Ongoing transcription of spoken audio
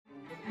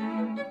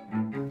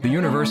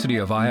University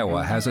of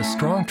Iowa has a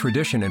strong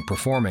tradition in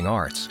performing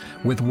arts,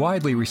 with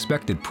widely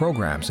respected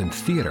programs in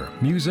theater,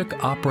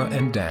 music, opera,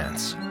 and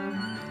dance.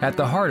 At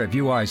the heart of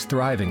UI's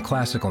thriving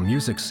classical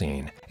music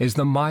scene is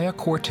the Maya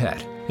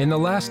Quartet. In the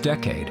last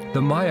decade,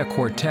 the Maya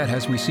Quartet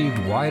has received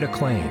wide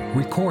acclaim,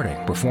 recording,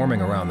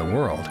 performing around the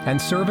world, and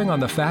serving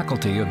on the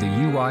faculty of the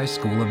UI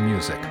School of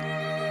Music.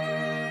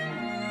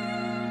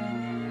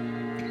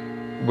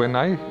 When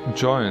I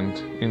joined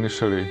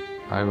initially,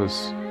 I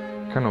was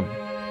kind of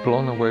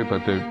blown away by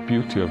the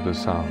beauty of the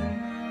sound.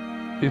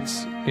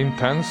 It's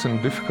intense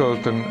and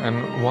difficult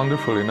and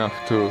wonderful enough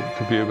to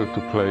be able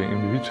to play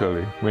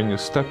individually. When you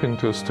step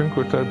into a string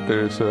quartet,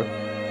 there is a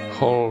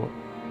whole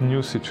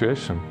new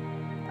situation.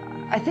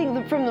 I think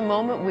that from the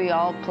moment we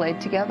all played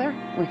together,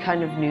 we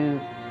kind of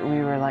knew, we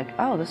were like,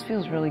 oh, this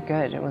feels really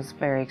good. It was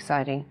very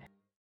exciting.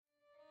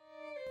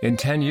 In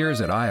 10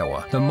 years at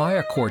Iowa, the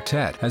Maya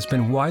Quartet has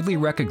been widely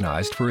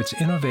recognized for its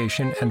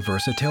innovation and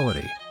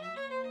versatility.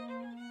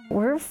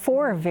 We're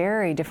four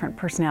very different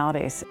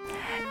personalities,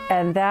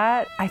 and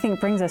that, I think,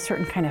 brings a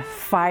certain kind of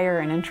fire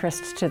and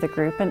interest to the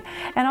group, and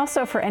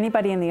also for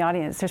anybody in the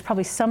audience, there's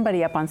probably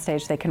somebody up on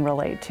stage they can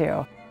relate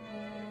to.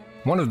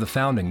 One of the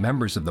founding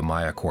members of the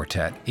Maya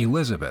Quartet,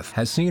 Elizabeth,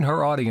 has seen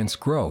her audience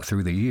grow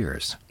through the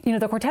years. You know,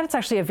 the quartet is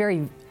actually a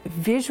very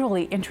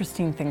visually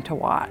interesting thing to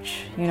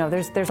watch. You know,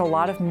 there's a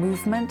lot of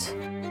movement.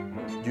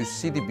 You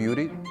see the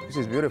beauty. This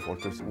is beautiful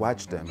to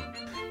watch them,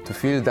 to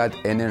feel that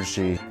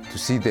energy, to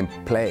see them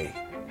play.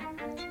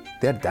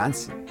 They're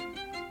dancing,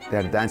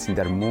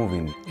 they're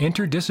moving.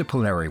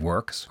 Interdisciplinary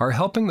works are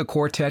helping the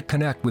quartet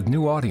connect with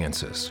new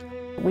audiences.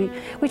 We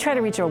try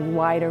to reach a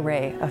wide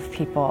array of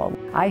people.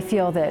 I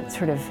feel that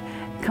sort of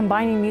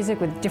combining music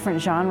with different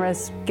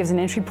genres gives an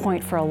entry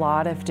point for a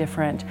lot of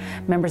different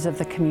members of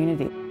the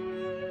community.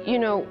 You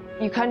know,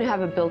 you kind of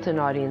have a built-in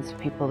audience of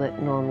people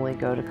that normally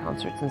go to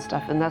concerts and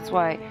stuff, and that's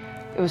why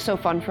it was so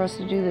fun for us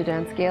to do the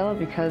dance gala,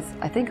 because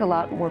I think a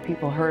lot more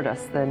people heard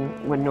us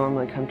than would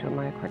normally come to a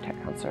Maya Quartet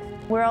concert.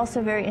 We're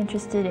also very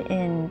interested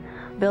in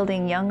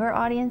building younger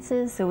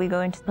audiences, so we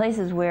go into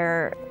places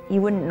where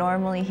you wouldn't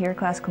normally hear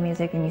classical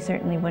music, and you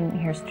certainly wouldn't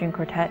hear string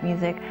quartet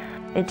music.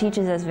 It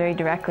teaches us very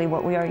directly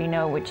what we already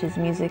know, which is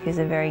music is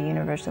a very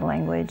universal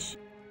language.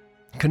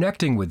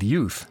 Connecting with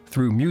youth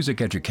through music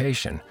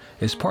education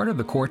is part of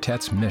the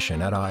quartet's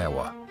mission at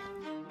Iowa.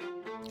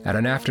 At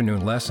an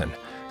afternoon lesson,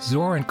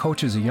 Zoran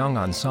coaches a young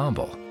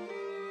ensemble.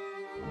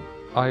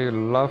 I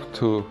love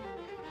to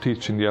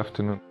teach in the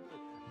afternoon.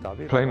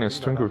 Playing a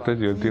string quartet,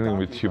 you're dealing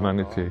with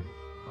humanity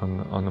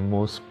on the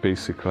most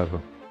basic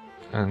level.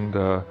 And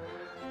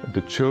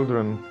the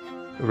children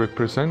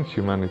represent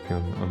humanity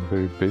on a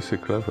very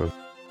basic level.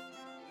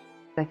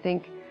 I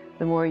think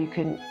the more you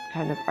can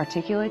kind of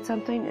articulate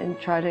something and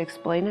try to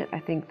explain it, I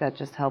think that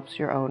just helps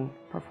your own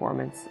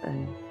performance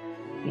and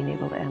being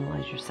able to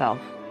analyze yourself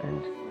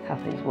and how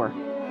things work.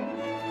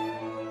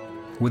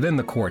 Within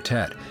the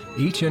quartet,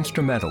 each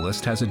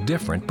instrumentalist has a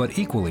different but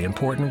equally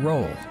important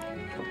role.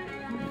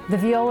 The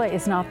viola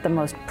is not the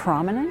most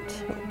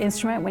prominent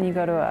instrument when you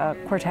go to a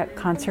quartet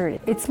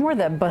concert. It's more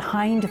the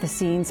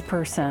behind-the-scenes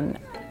person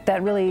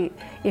that really,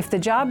 if the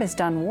job is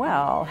done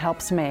well,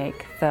 helps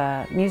make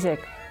the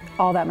music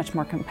all that much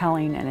more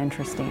compelling and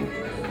interesting.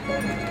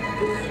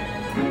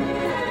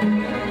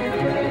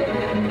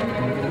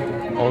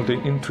 All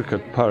the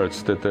intricate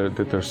parts that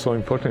are so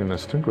important in a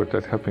string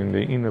quartet happen in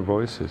the inner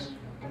voices.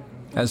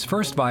 As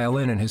first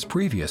violin in his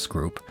previous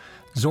group,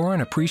 Zoran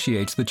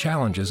appreciates the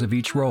challenges of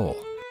each role.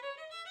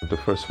 The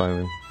first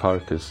violin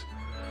part is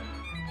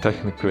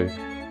technically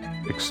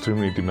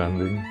extremely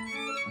demanding.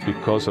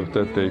 Because of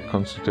that, they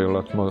concentrate a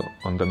lot more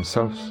on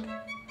themselves,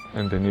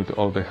 and they need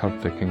all the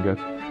help they can get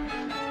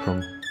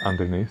from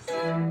underneath.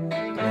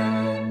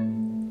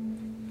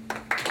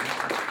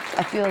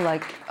 I feel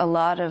like a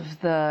lot of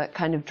the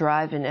kind of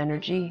drive and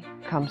energy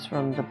comes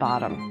from the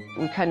bottom.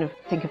 We kind of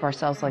think of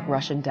ourselves like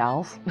Russian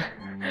dolls.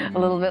 A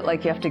little bit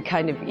like you have to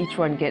kind of each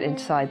one get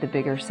inside the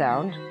bigger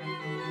sound.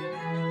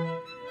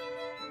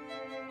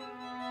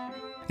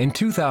 In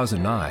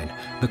 2009,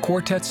 the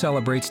quartet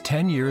celebrates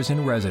 10 years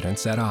in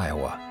residence at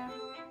Iowa.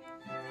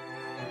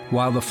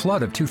 While the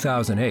flood of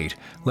 2008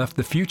 left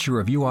the future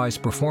of UI's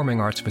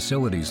performing arts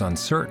facilities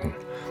uncertain,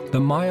 the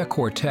Maya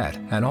Quartet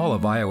and all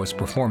of Iowa's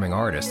performing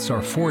artists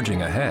are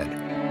forging ahead.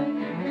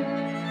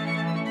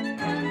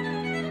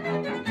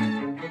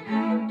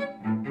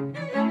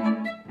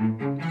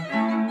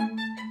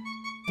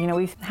 You know,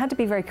 we've had to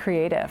be very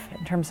creative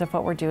in terms of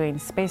what we're doing,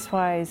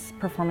 space-wise,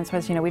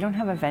 performance-wise. You know, we don't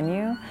have a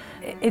venue.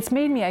 It's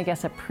made me, I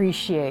guess,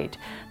 appreciate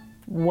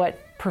what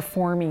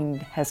performing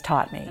has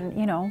taught me. And,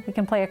 you know, we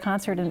can play a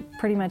concert in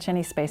pretty much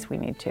any space we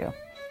need to.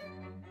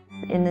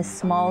 In this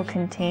small,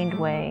 contained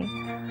way,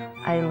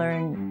 I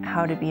learned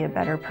how to be a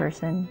better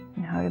person,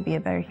 and how to be a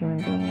better human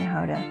being, and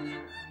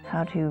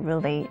how to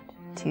relate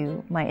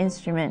to my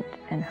instrument,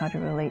 and how to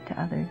relate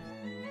to others.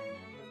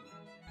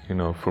 You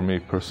know, for me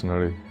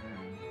personally,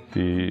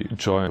 the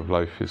joy of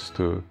life is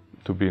to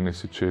be in a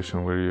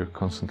situation where you're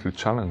constantly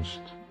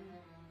challenged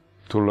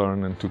to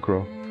learn and to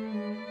grow.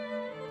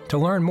 To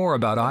learn more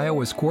about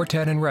Iowa's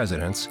Quartet in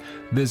Residence,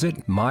 visit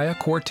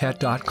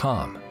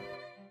mayaquartet.com.